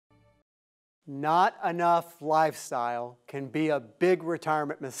Not enough lifestyle can be a big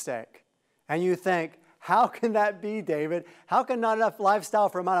retirement mistake. And you think, how can that be, David? How can not enough lifestyle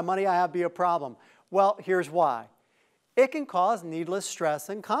for the amount of money I have be a problem? Well, here's why. It can cause needless stress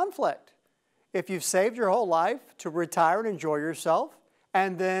and conflict. If you've saved your whole life to retire and enjoy yourself,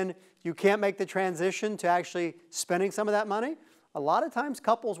 and then you can't make the transition to actually spending some of that money, a lot of times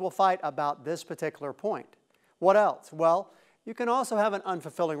couples will fight about this particular point. What else? Well, you can also have an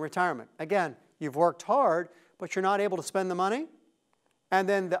unfulfilling retirement. Again, you've worked hard, but you're not able to spend the money. And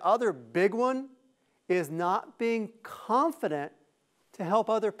then the other big one is not being confident to help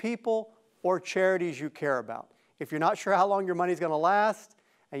other people or charities you care about. If you're not sure how long your money's going to last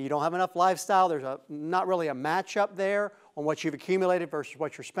and you don't have enough lifestyle, there's not really a match up there on what you've accumulated versus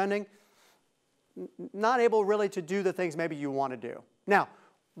what you're spending, not able really to do the things maybe you want to do. Now,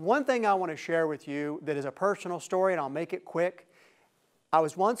 one thing I want to share with you that is a personal story, and I'll make it quick. I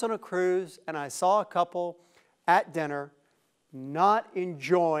was once on a cruise and I saw a couple at dinner not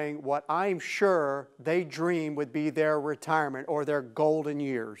enjoying what I'm sure they dreamed would be their retirement or their golden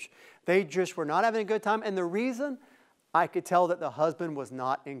years. They just were not having a good time, and the reason, I could tell that the husband was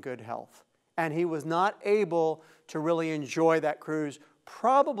not in good health. And he was not able to really enjoy that cruise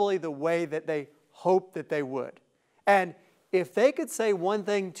probably the way that they hoped that they would. And if they could say one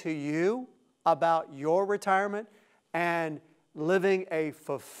thing to you about your retirement and living a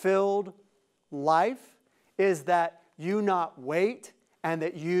fulfilled life, is that you not wait and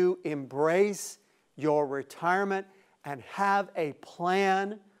that you embrace your retirement and have a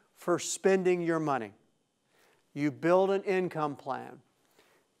plan for spending your money. You build an income plan.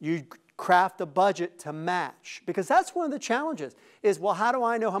 You craft a budget to match, because that's one of the challenges is, well, how do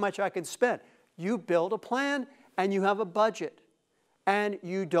I know how much I can spend? You build a plan and you have a budget, and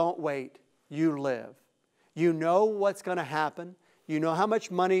you don't wait, you live. You know what's going to happen. You know how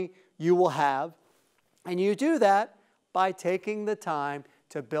much money you will have, and you do that by taking the time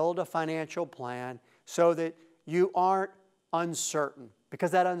to build a financial plan so that you aren't uncertain,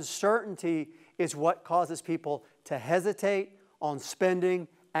 because that uncertainty is what causes people to hesitate on spending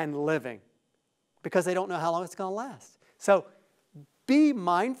and living, because they don't know how long it's going to last. So be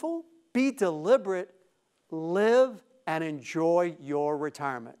mindful, be deliberate, live and enjoy your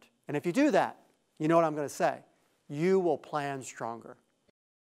retirement. And if you do that, you know what I'm going to say, you will plan stronger.